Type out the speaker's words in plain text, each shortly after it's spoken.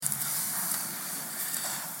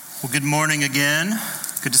Well, good morning again.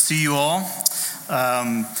 Good to see you all.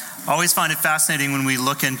 I always find it fascinating when we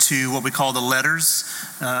look into what we call the letters.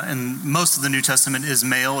 And most of the New Testament is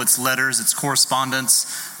mail. It's letters, it's correspondence.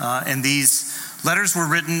 And these letters were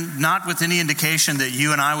written not with any indication that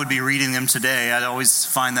you and I would be reading them today. I always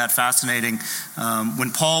find that fascinating.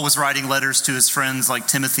 When Paul was writing letters to his friends like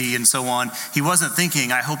Timothy and so on, he wasn't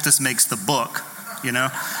thinking, I hope this makes the book. You know,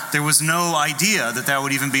 there was no idea that that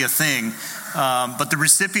would even be a thing. But the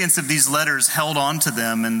recipients of these letters held on to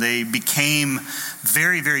them, and they became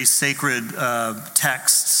very, very sacred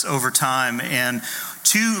texts over time. And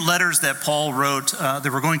two letters that Paul wrote that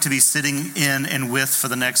we're going to be sitting in and with for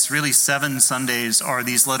the next really 7 Sundays are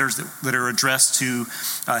these letters that are addressed to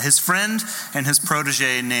his friend and his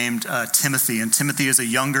protege named Timothy. And Timothy is a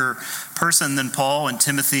younger person than Paul, and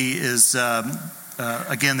Timothy is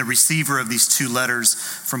again, the receiver of these two letters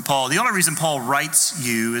from Paul. The only reason Paul writes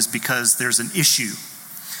you is because there's an issue.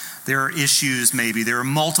 There are issues, maybe. There are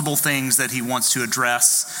multiple things that he wants to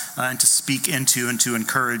address and to speak into and to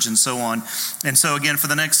encourage and so on. And so again, for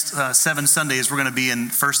the next 7 Sundays, we're going to be in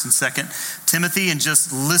 1st and 2nd Timothy and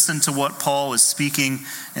just listen to what Paul is speaking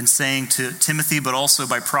and saying to Timothy, but also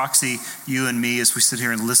by proxy, you and me as we sit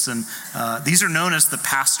here and listen. These are known as the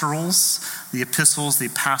pastorals, the epistles, the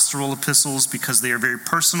pastoral epistles, because they are very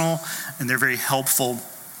personal and they're very helpful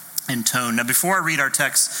in tone. Now, before I read our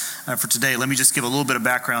text for today, let me just give a little bit of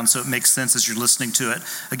background so it makes sense as you're listening to it.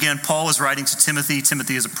 Again, Paul is writing to Timothy.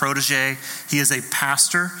 Timothy is a protege. He is a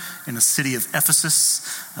pastor in the city of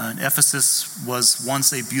Ephesus. And Ephesus was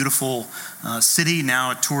once a beautiful city,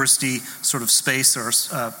 now a touristy sort of space or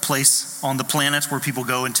place on the planet where people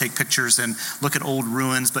go and take pictures and look at old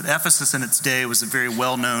ruins. But Ephesus in its day was a very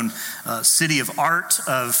well-known city of art,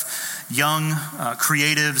 of young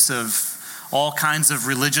creatives, of all kinds of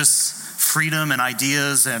religious freedom and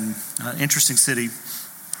ideas, and interesting city.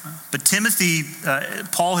 But Timothy,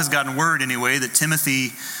 Paul has gotten word anyway that Timothy,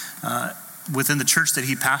 within the church that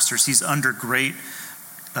he pastors, he's under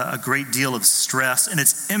a great deal of stress, and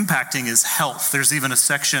it's impacting his health. There's even a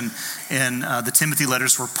section in the Timothy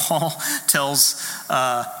letters where Paul tells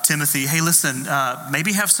Timothy, hey, listen,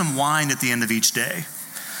 maybe have some wine at the end of each day.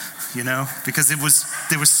 You know, because there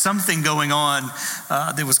was something going on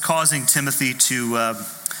that was causing Timothy to,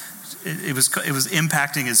 it was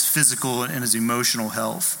impacting his physical and his emotional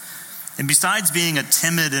health. And besides being a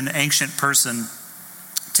timid and anxious person,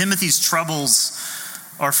 Timothy's troubles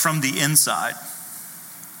are from the inside.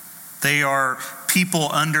 They are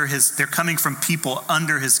they're coming from people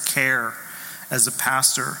under his care as a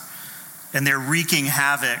pastor, and they're wreaking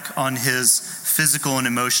havoc on his physical and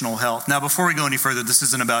emotional health. Now, before we go any further, this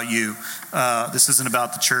isn't about you. This isn't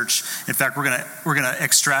about the church. In fact, we're gonna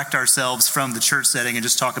extract ourselves from the church setting and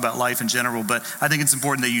just talk about life in general. But I think it's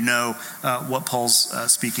important that you know what Paul's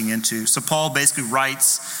speaking into. So Paul basically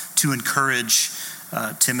writes to encourage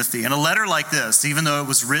Timothy. And a letter like this, even though it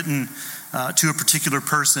was written to a particular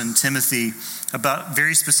person, Timothy, about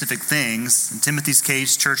very specific things. In Timothy's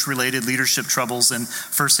case, church-related leadership troubles in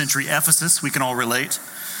first century Ephesus, we can all relate.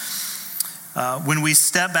 When we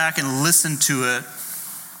step back and listen to it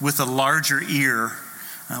with a larger ear,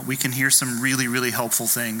 we can hear some really, really helpful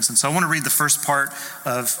things. And so I want to read the first part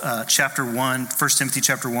of chapter 1, 1 Timothy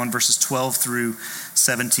chapter 1, verses 12 through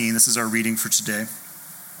 17. This is our reading for today.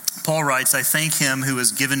 Paul writes, I thank him who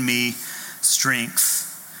has given me strength,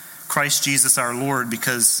 Christ Jesus our Lord,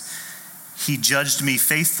 because he judged me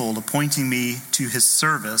faithful, appointing me to his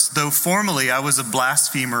service. Though formerly I was a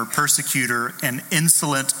blasphemer, persecutor, and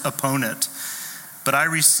insolent opponent, but I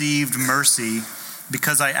received mercy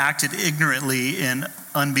because I acted ignorantly in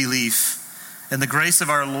unbelief. And the grace of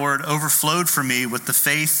our Lord overflowed for me with the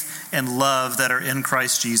faith and love that are in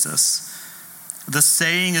Christ Jesus. The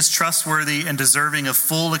saying is trustworthy and deserving of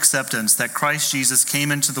full acceptance that Christ Jesus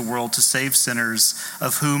came into the world to save sinners,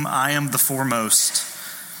 of whom I am the foremost.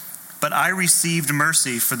 But I received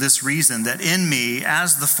mercy for this reason, that in me,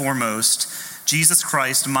 as the foremost, Jesus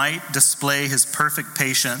Christ might display his perfect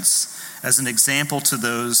patience as an example to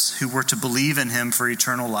those who were to believe in him for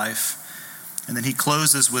eternal life. And then he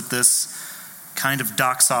closes with this kind of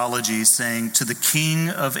doxology, saying, to the King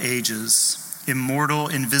of ages, immortal,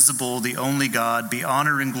 invisible, the only God, be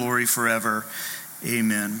honor and glory forever.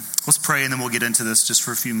 Amen. Let's pray and then we'll get into this just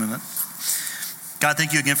for a few minutes. God,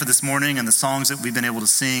 thank you again for this morning and the songs that we've been able to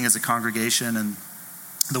sing as a congregation and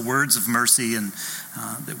the words of mercy and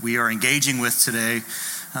that we are engaging with today,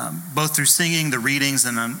 both through singing, the readings,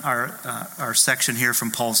 and our section here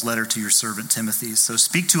from Paul's letter to your servant Timothy. So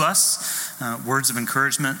speak to us, words of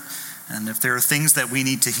encouragement, and if there are things that we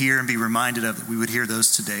need to hear and be reminded of, that we would hear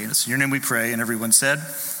those today. And it's in your name we pray, and everyone said,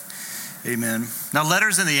 Amen. Now,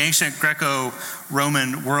 letters in the ancient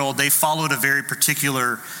Greco-Roman world, they followed a very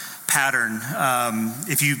particular pattern.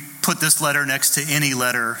 If you put this letter next to any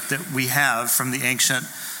letter that we have from the ancient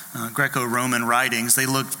Greco-Roman writings, they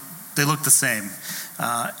look the same.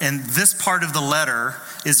 And this part of the letter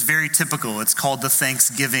is very typical. It's called the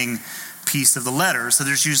Thanksgiving piece of the letter. So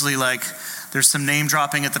there's usually there's some name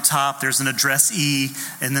dropping at the top, there's an addressee,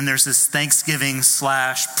 and then there's this Thanksgiving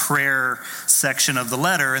 / prayer section of the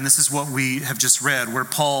letter. And this is what we have just read, where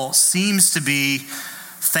Paul seems to be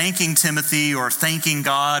thanking Timothy or thanking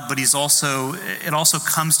God, but it also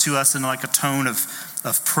comes to us in like a tone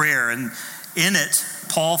of prayer. And in it,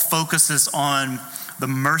 Paul focuses on the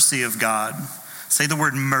mercy of God. Say the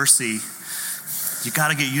word mercy. You got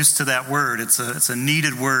to get used to that word. It's a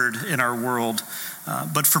needed word in our world.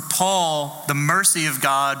 But for Paul, the mercy of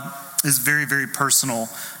God is very, very personal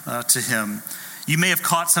to him. You may have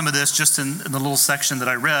caught some of this just in the little section that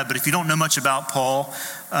I read, but if you don't know much about Paul,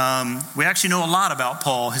 we actually know a lot about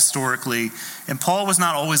Paul historically. And Paul was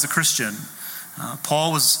not always a Christian.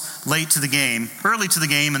 Paul was early to the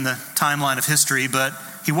game in the timeline of history, but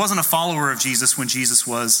he wasn't a follower of Jesus when Jesus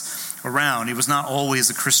was around. He was not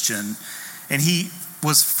always a Christian. And he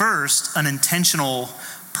was first an intentional,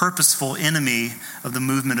 purposeful enemy of the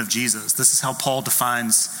movement of Jesus. This is how Paul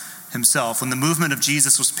defines himself. When the movement of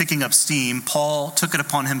Jesus was picking up steam, Paul took it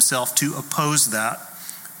upon himself to oppose that,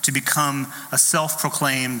 to become a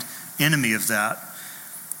self-proclaimed enemy of that.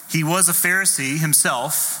 He was a Pharisee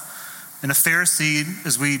himself, and a Pharisee,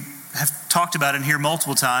 as we have talked about in here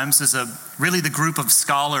multiple times, is really the group of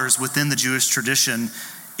scholars within the Jewish tradition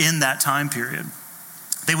in that time period.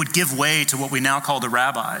 They would give way to what we now call the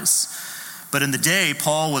rabbis. But in the day,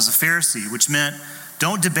 Paul was a Pharisee, which meant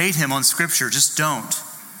don't debate him on Scripture, just don't.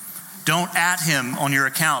 Don't at him on your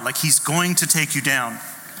account, like he's going to take you down.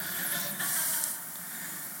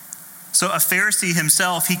 So a Pharisee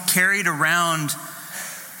himself, he carried around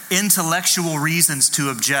intellectual reasons to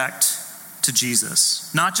object to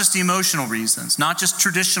Jesus. Not just emotional reasons, not just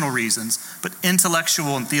traditional reasons, but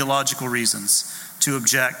intellectual and theological reasons to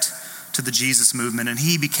object to the Jesus movement. And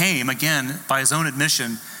he became, again, by his own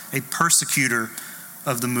admission, a persecutor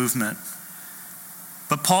of the movement.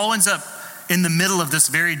 But Paul ends up in the middle of this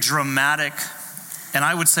very dramatic, and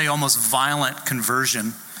I would say almost violent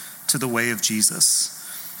conversion to the way of Jesus.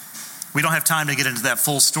 We don't have time to get into that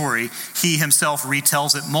full story. He himself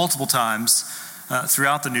retells it multiple times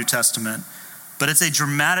throughout the New Testament. But it's a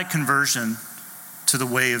dramatic conversion to the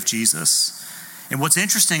way of Jesus. And what's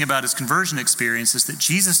interesting about his conversion experience is that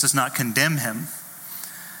Jesus does not condemn him,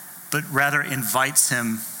 but rather invites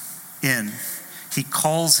him in. He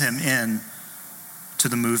calls him in to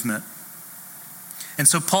the movement. And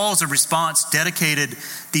so Paul, as a response, dedicated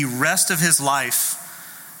the rest of his life,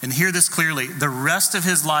 and hear this clearly, the rest of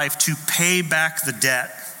his life to pay back the debt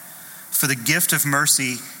for the gift of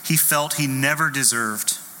mercy he felt he never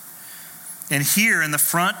deserved. And here in the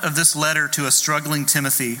front of this letter to a struggling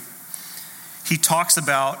Timothy, he talks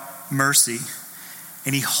about mercy,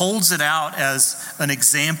 and he holds it out as an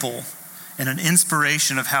example and an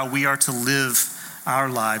inspiration of how we are to live our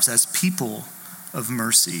lives as people of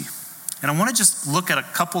mercy. And I want to just look at a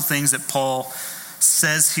couple things that Paul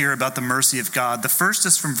says here about the mercy of God. The first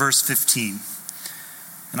is from verse 15,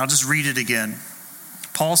 and I'll just read it again.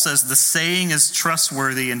 Paul says, "The saying is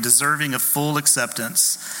trustworthy and deserving of full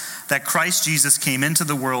acceptance, that Christ Jesus came into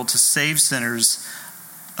the world to save sinners,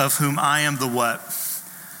 of whom I am the what?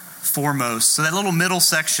 Foremost." So that little middle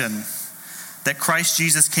section, that Christ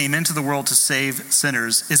Jesus came into the world to save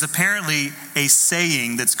sinners, is apparently a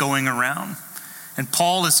saying that's going around. And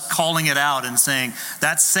Paul is calling it out and saying,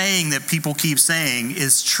 that saying that people keep saying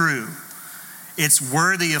is true. It's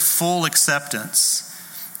worthy of full acceptance.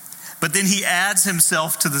 But then he adds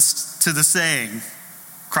himself to the saying,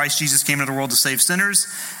 Christ Jesus came into the world to save sinners,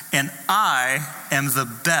 and I am the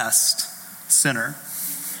best sinner.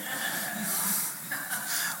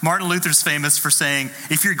 Martin Luther's famous for saying,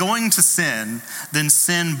 if you're going to sin, then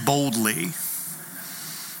sin boldly.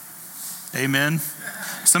 Amen.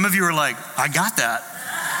 Some of you are like, I got that.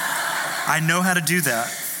 I know how to do that.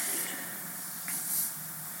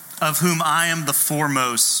 Of whom I am the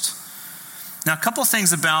foremost. Now, a couple of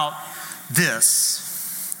things about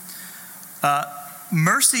this.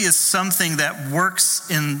 Mercy is something that works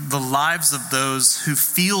in the lives of those who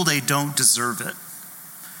feel they don't deserve it.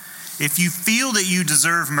 If you feel that you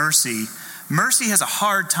deserve mercy, mercy has a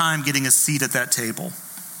hard time getting a seat at that table.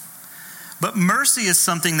 But mercy is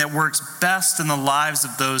something that works best in the lives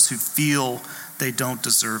of those who feel they don't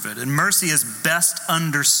deserve it. And mercy is best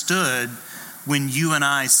understood when you and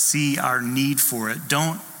I see our need for it.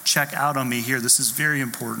 Don't check out on me here. This is very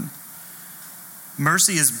important.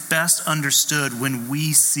 Mercy is best understood when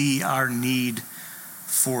we see our need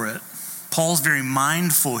for it. Paul's very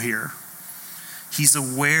mindful here. He's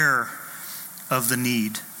aware of the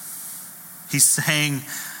need. He's saying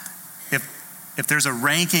if there's a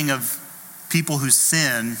ranking of people who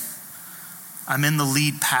sin, I'm in the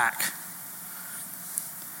lead pack.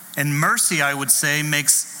 And mercy, I would say,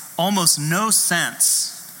 makes almost no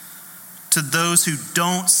sense to those who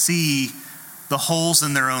don't see the holes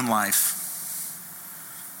in their own life.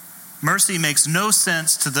 Mercy makes no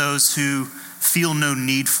sense to those who feel no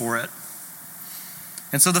need for it.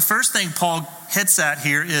 And so the first thing Paul hits at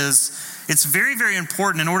here is it's very, very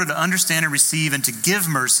important in order to understand and receive and to give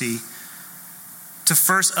mercy to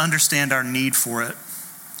first understand our need for it.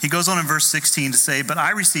 He goes on in verse 16 to say, "But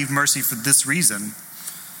I received mercy for this reason,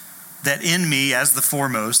 that in me as the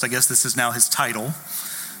foremost," I guess this is now his title.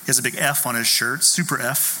 He has a big F on his shirt, super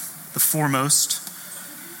F, the foremost.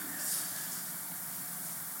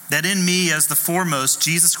 "That in me as the foremost,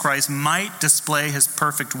 Jesus Christ might display his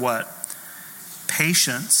perfect" what?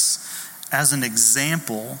 "Patience as an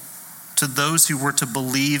example to those who were to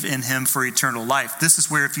believe in him for eternal life." This is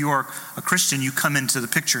where, if you are a Christian, you come into the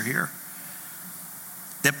picture here.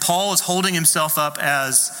 That Paul is holding himself up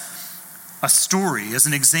as a story, as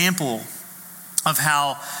an example of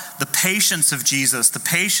how the patience of Jesus, the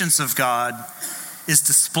patience of God, is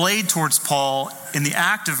displayed towards Paul in the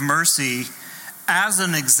act of mercy as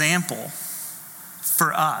an example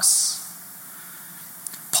for us.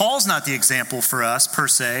 Paul's not the example for us per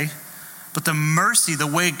se, but the mercy, the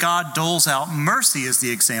way God doles out mercy, is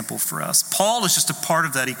the example for us. Paul is just a part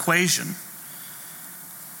of that equation.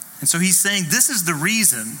 And so he's saying this is the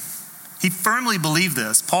reason. He firmly believed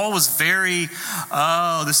this. Paul was very,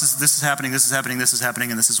 this is happening, this is happening, this is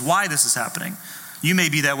happening, and this is why this is happening. You may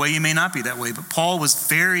be that way, you may not be that way, but Paul was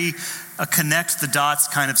very a connect the dots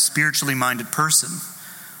kind of spiritually minded person.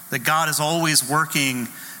 That God is always working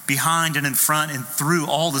behind and in front and through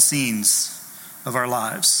all the scenes of our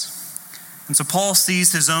lives. And so Paul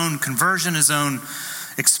sees his own conversion, his own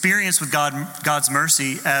experience with God's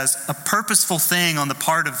mercy as a purposeful thing on the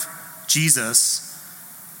part of Jesus,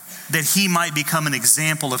 that he might become an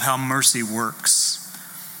example of how mercy works.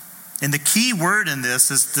 And the key word in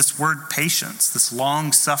this is this word patience, this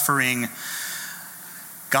long-suffering.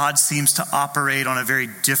 God seems to operate on a very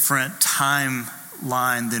different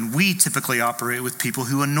timeline than we typically operate with people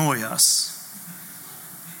who annoy us.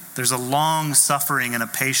 There's a long-suffering and a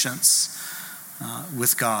patience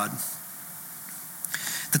with God.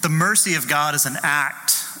 That the mercy of God is an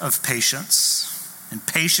act of patience. And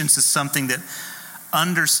patience is something that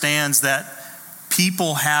understands that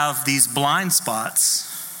people have these blind spots.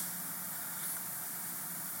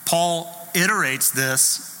 Paul iterates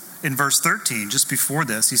this in verse 13, just before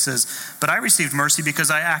this. He says, "But I received mercy because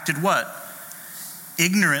I acted" what?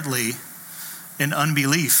 "Ignorantly in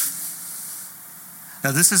unbelief."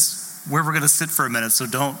 Now this is where we're going to sit for a minute, so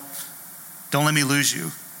don't let me lose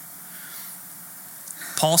you.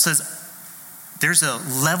 Paul says, there's a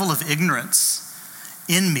level of ignorance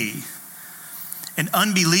in me. And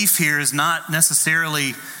unbelief here is not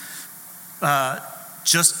necessarily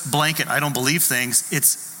just blanket, I don't believe things.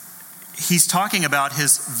 He's talking about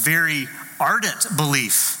his very ardent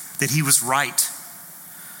belief that he was right.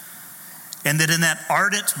 And that in that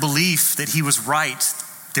ardent belief that he was right,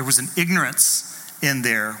 there was an ignorance in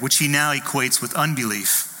there, which he now equates with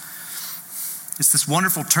unbelief. It's this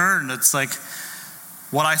wonderful turn. It's like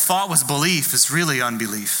what I thought was belief is really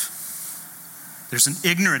unbelief. There's an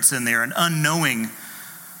ignorance in there, an unknowing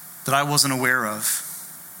that I wasn't aware of.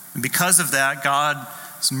 And because of that, God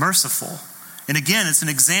is merciful. And again, it's an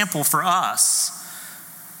example for us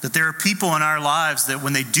that there are people in our lives that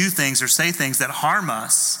when they do things or say things that harm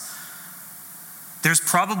us, there's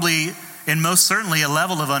probably and most certainly a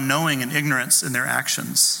level of unknowing and ignorance in their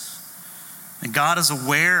actions. And God is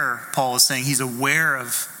aware, Paul is saying, he's aware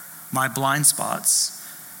of my blind spots.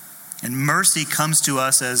 And mercy comes to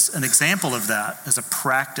us as an example of that, as a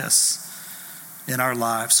practice in our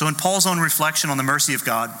lives. So in Paul's own reflection on the mercy of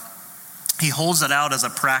God, he holds it out as a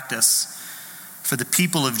practice for the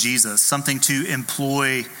people of Jesus, something to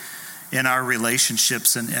employ in our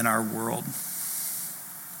relationships and in our world.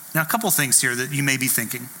 Now, a couple things here that you may be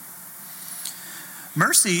thinking.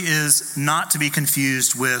 Mercy is not to be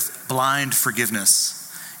confused with blind forgiveness.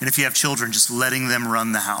 And if you have children, just letting them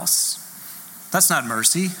run the house. That's not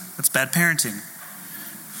mercy. That's bad parenting.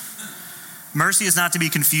 Mercy is not to be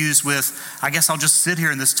confused with, I guess I'll just sit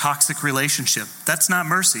here in this toxic relationship. That's not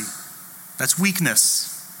mercy. That's weakness.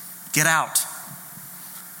 Get out.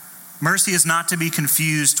 Mercy is not to be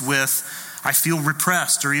confused with, I feel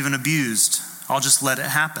repressed or even abused. I'll just let it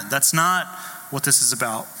happen. That's not what this is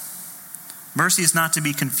about. Mercy is not to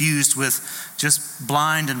be confused with just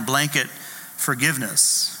blind and blanket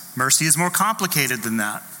forgiveness. Mercy is more complicated than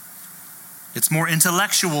that. It's more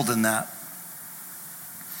intellectual than that.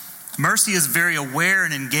 Mercy is very aware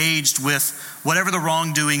and engaged with whatever the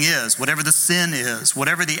wrongdoing is, whatever the sin is,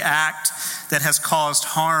 whatever the act that has caused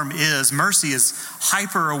harm is. Mercy is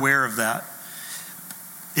hyper aware of that.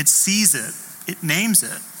 It sees it. It names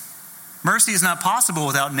it. Mercy is not possible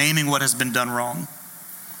without naming what has been done wrong.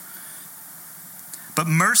 But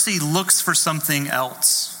mercy looks for something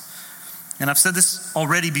else. And I've said this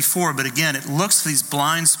already before, but again, it looks for these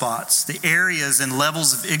blind spots, the areas and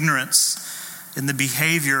levels of ignorance in the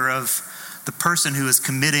behavior of the person who is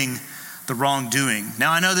committing the wrongdoing.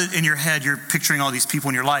 Now, I know that in your head you're picturing all these people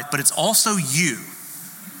in your life, but it's also you.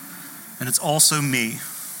 And it's also me.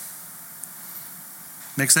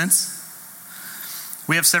 Make sense?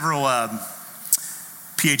 We have several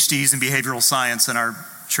PhDs in behavioral science in our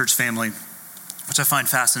church family, which I find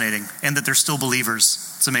fascinating, and that they're still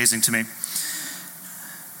believers. It's amazing to me.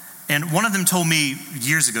 And one of them told me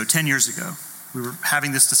years ago, 10 years ago, we were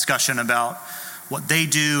having this discussion about what they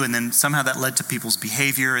do, and then somehow that led to people's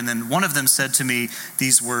behavior. And then one of them said to me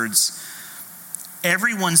these words: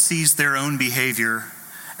 everyone sees their own behavior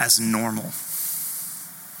as normal.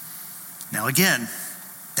 Now again,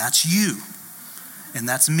 that's you, and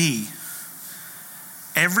that's me.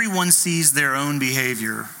 Everyone sees their own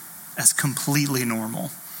behavior as completely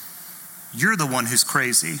normal. You're the one who's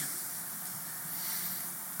crazy.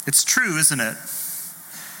 It's true, isn't it?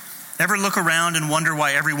 Ever look around and wonder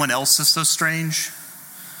why everyone else is so strange,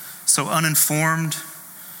 so uninformed,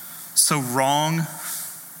 so wrong?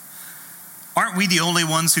 Aren't we the only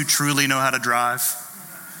ones who truly know how to drive?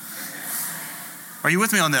 Are you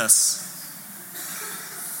with me on this?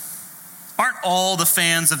 Aren't all the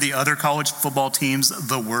fans of the other college football teams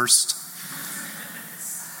the worst?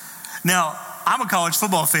 Now, I'm a college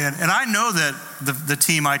football fan, and I know that the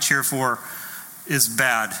team I cheer for is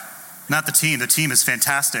bad. Not the team is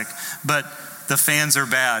fantastic, but the fans are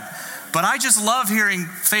bad. But I just love hearing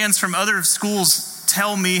fans from other schools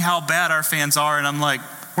tell me how bad our fans are, and I'm like,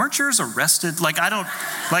 weren't yours arrested? I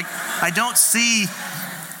don't see.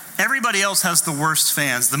 Everybody else has the worst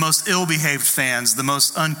fans, the most ill-behaved fans, the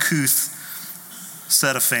most uncouth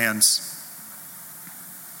set of fans.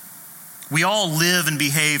 We all live and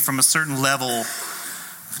behave from a certain level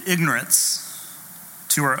of ignorance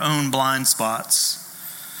to our own blind spots.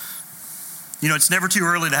 You know, it's never too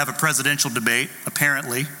early to have a presidential debate,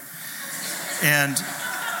 apparently. And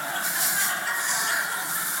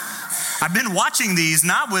I've been watching these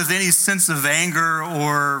not with any sense of anger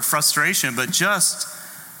or frustration, but just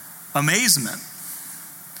amazement.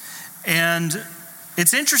 And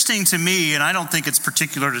it's interesting to me, and I don't think it's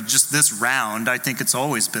particular to just this round. I think it's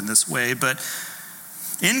always been this way, but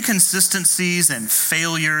inconsistencies and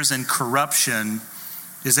failures and corruption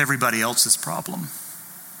is everybody else's problem.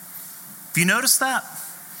 Have you noticed that?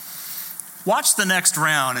 Watch the next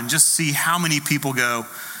round and just see how many people go,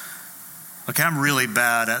 okay, I'm really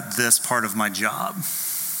bad at this part of my job.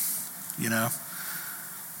 You know?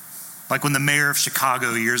 Like when the mayor of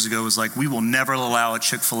Chicago years ago was like, we will never allow a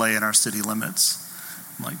Chick-fil-A in our city limits.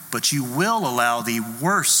 I'm like, but you will allow the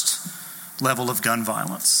worst level of gun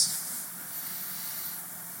violence.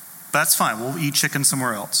 That's fine, we'll eat chicken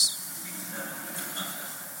somewhere else.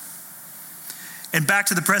 And back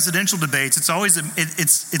to the presidential debates,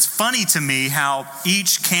 it's funny to me how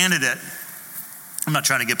each candidate, I'm not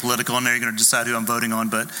trying to get political in there, you're going to decide who I'm voting on,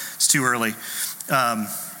 but it's too early.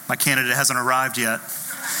 My candidate hasn't arrived yet.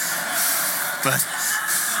 But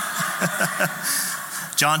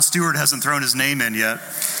Jon Stewart hasn't thrown his name in yet.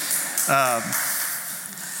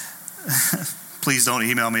 Please don't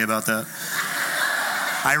email me about that.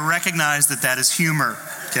 I recognize that is humor,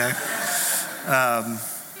 okay?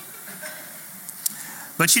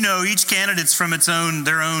 But you know, each candidate's from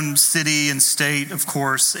their own city and state, of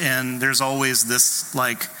course, and there's always this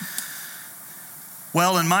like,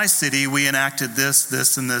 well, in my city we enacted this,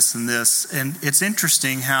 and this, and this. And it's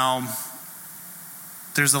interesting how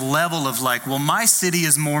there's a level of like, well, my city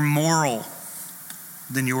is more moral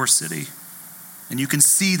than your city. And you can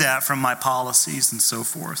see that from my policies and so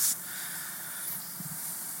forth.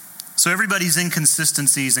 So everybody's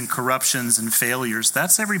inconsistencies and corruptions and failures,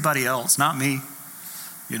 that's everybody else, not me.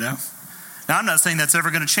 You know? Now, I'm not saying that's ever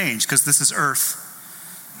going to change because this is earth.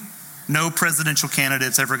 No presidential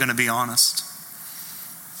candidate's ever going to be honest.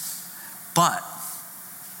 But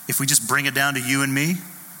if we just bring it down to you and me,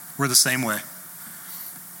 we're the same way.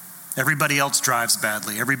 Everybody else drives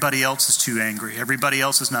badly. Everybody else is too angry. Everybody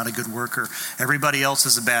else is not a good worker. Everybody else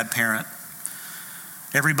is a bad parent.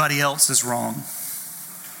 Everybody else is wrong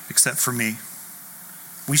except for me.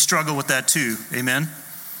 We struggle with that too, amen?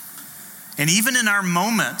 And even in our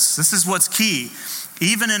moments, this is what's key,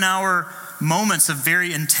 even in our moments of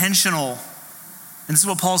very intentional, and this is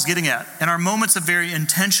what Paul's getting at, in our moments of very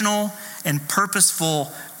intentional and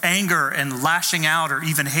purposeful anger and lashing out or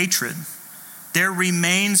even hatred, there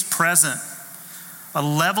remains present a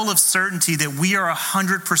level of certainty that we are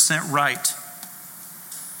 100% right.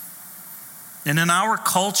 And in our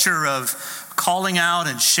culture of calling out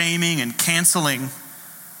and shaming and canceling,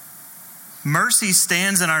 mercy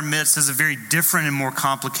stands in our midst as a very different and more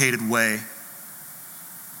complicated way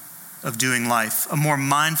of doing life, a more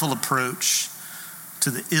mindful approach to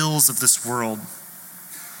the ills of this world.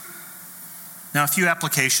 Now, a few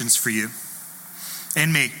applications for you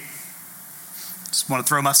and me. Just want to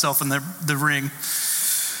throw myself in the ring.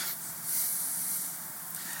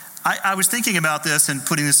 I was thinking about this and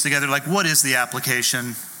putting this together, like, what is the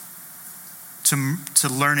application to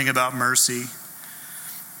learning about mercy?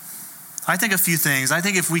 I think a few things. I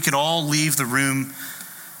think if we could all leave the room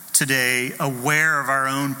today aware of our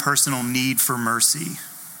own personal need for mercy,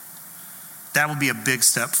 that would be a big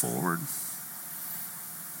step forward.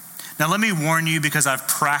 Now, let me warn you, because I've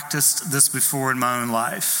practiced this before in my own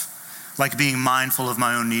life, like being mindful of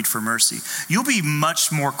my own need for mercy. You'll be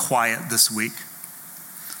much more quiet this week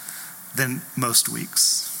than most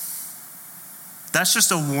weeks. That's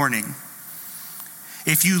just a warning.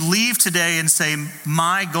 If you leave today and say,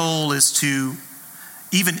 my goal is to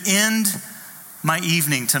even end my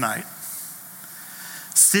evening tonight,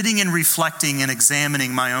 sitting and reflecting and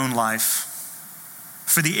examining my own life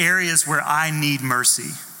for the areas where I need mercy,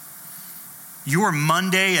 your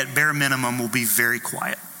Monday at bare minimum will be very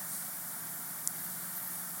quiet.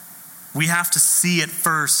 We have to see it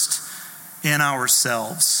first in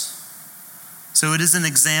ourselves. So it is an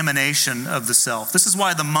examination of the self. This is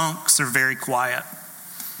why the monks are very quiet,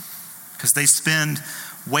 because they spend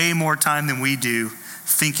way more time than we do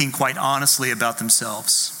thinking quite honestly about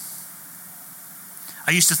themselves.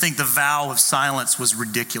 I used to think the vow of silence was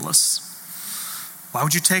ridiculous. Why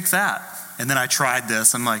would you take that? And then I tried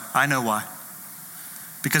this. I'm like, I know why.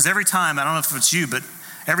 Because every time, I don't know if it's you, but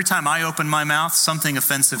every time I open my mouth, something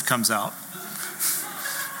offensive comes out.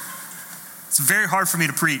 It's very hard for me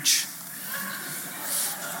to preach.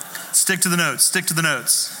 Stick to the notes, stick to the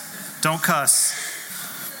notes. Don't cuss.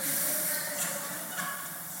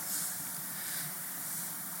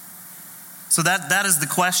 So that is the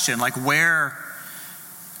question, like, where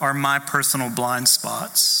are my personal blind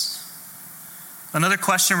spots? Another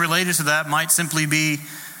question related to that might simply be,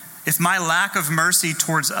 if my lack of mercy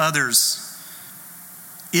towards others,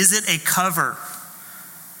 is it a cover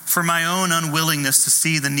for my own unwillingness to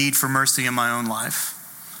see the need for mercy in my own life?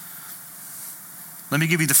 Let me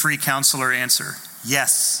give you the free counselor answer.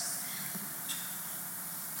 Yes.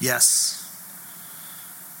 Yes.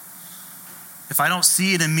 If I don't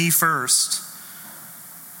see it in me first,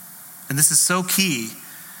 and this is so key,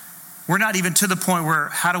 we're not even to the point where,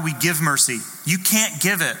 how do we give mercy? You can't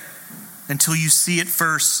give it until you see it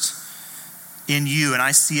first in you, and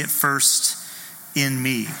I see it first in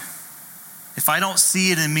me. If I don't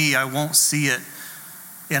see it in me, I won't see it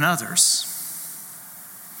in others.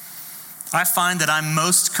 I find that I'm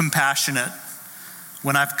most compassionate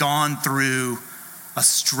when I've gone through a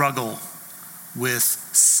struggle with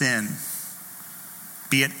sin,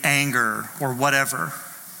 be it anger or whatever.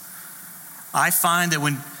 I find that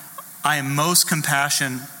when I am most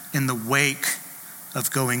compassionate in the wake of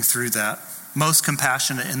going through that, most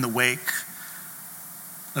compassionate in the wake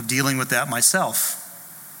of dealing with that myself.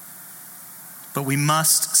 But we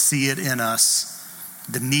must see it in us,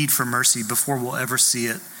 the need for mercy, before we'll ever see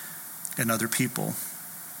it in other people.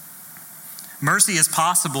 Mercy is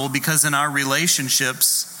possible because in our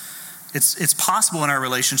relationships, it's possible in our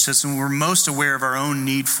relationships when we're most aware of our own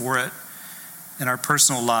need for it in our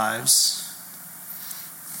personal lives.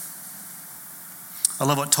 I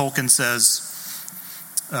love what Tolkien says,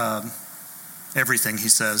 everything he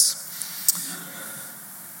says.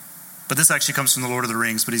 But this actually comes from the Lord of the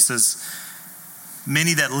Rings, but he says,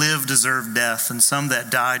 many that live deserve death, and some that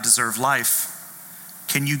die deserve life.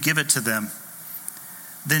 Can you give it to them?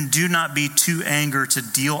 Then do not be too angry to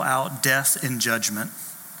deal out death in judgment.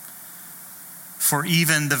 For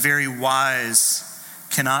even the very wise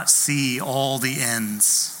cannot see all the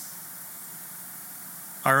ends.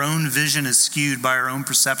 Our own vision is skewed by our own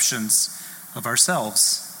perceptions of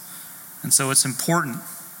ourselves. And so it's important.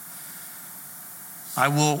 I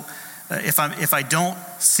will, if I don't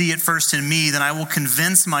see it first in me, then I will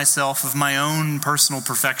convince myself of my own personal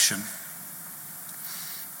perfection.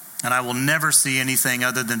 And I will never see anything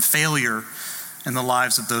other than failure and the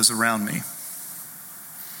lives of those around me.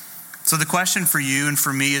 So the question for you and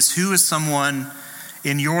for me is, who is someone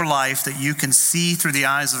in your life that you can see through the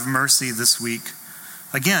eyes of mercy this week?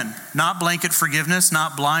 Again, not blanket forgiveness,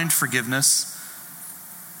 not blind forgiveness,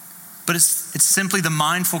 but it's simply the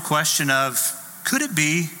mindful question of, could it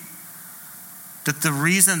be that the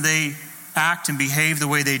reason they act and behave the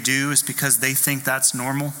way they do is because they think that's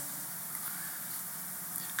normal?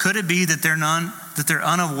 Could it be that they're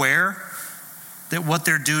unaware that what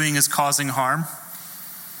they're doing is causing harm?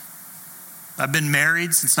 I've been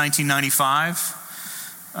married since 1995.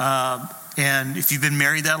 And if you've been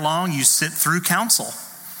married that long, you sit through counsel.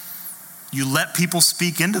 You let people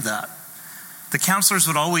speak into that. The counselors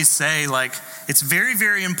would always say, it's very,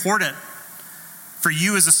 very important for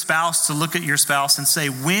you as a spouse to look at your spouse and say,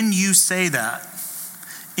 when you say that,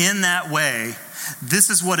 in that way, this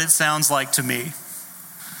is what it sounds like to me.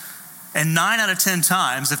 And 9 out of 10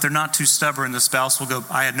 times, if they're not too stubborn, the spouse will go,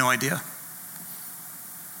 I had no idea.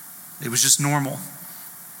 It was just normal.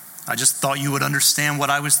 I just thought you would understand what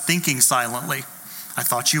I was thinking silently. I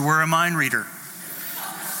thought you were a mind reader.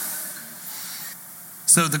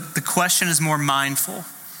 So the question is more mindful.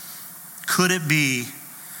 Could it be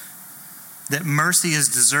that mercy is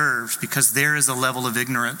deserved because there is a level of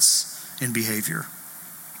ignorance in behavior?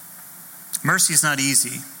 Mercy is not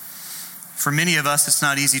easy. For many of us, it's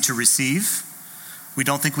not easy to receive. We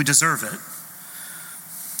don't think we deserve it.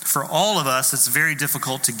 For all of us, it's very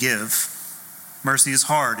difficult to give. Mercy is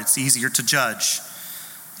hard. It's easier to judge.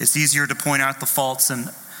 It's easier to point out the faults in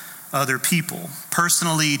other people.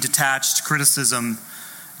 Personally detached criticism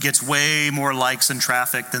gets way more likes and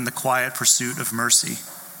traffic than the quiet pursuit of mercy.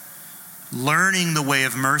 Learning the way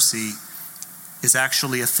of mercy is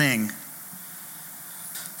actually a thing.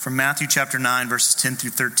 From Matthew chapter 9, verses 10 through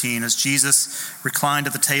 13, as Jesus reclined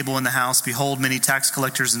at the table in the house, behold, many tax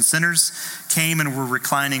collectors and sinners came and were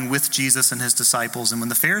reclining with Jesus and his disciples. And when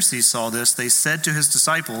the Pharisees saw this, they said to his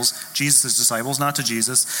disciples, Jesus' disciples, not to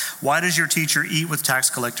Jesus, why does your teacher eat with tax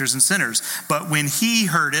collectors and sinners? But when he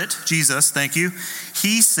heard it, Jesus, thank you,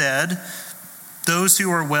 he said, those who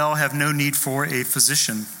are well have no need for a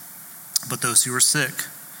physician, but those who are sick.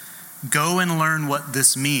 Go and learn what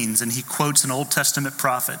this means. And he quotes an Old Testament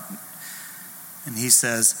prophet. And he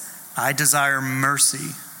says, I desire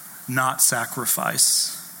mercy, not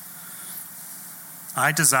sacrifice.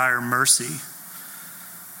 I desire mercy,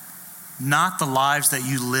 not the lives that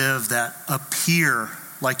you live that appear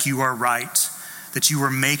like you are right, that you are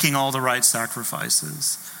making all the right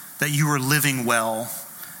sacrifices, that you are living well,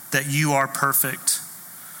 that you are perfect.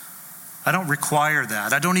 I don't require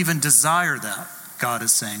that. I don't even desire that. God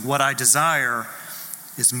is saying, what I desire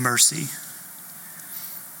is mercy.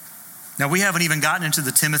 Now, we haven't even gotten into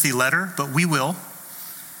the Timothy letter, but we will.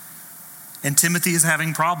 And Timothy is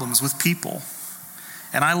having problems with people.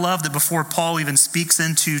 And I love that before Paul even speaks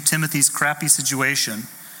into Timothy's crappy situation,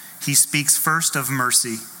 he speaks first of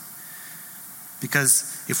mercy.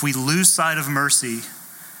 Because if we lose sight of mercy,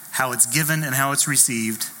 how it's given and how it's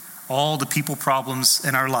received, all the people problems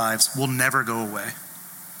in our lives will never go away.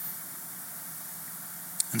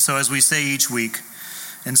 And so as we say each week,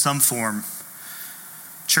 in some form,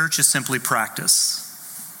 church is simply practice.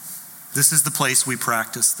 This is the place we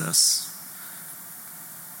practice this.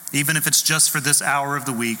 Even if it's just for this hour of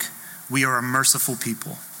the week, we are a merciful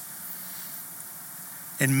people.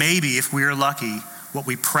 And maybe, if we are lucky, what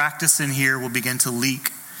we practice in here will begin to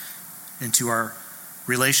leak into our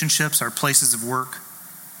relationships, our places of work,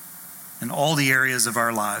 and all the areas of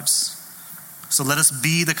our lives. So let us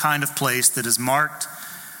be the kind of place that is marked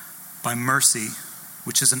by mercy,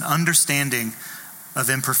 which is an understanding of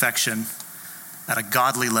imperfection at a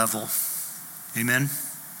godly level. Amen.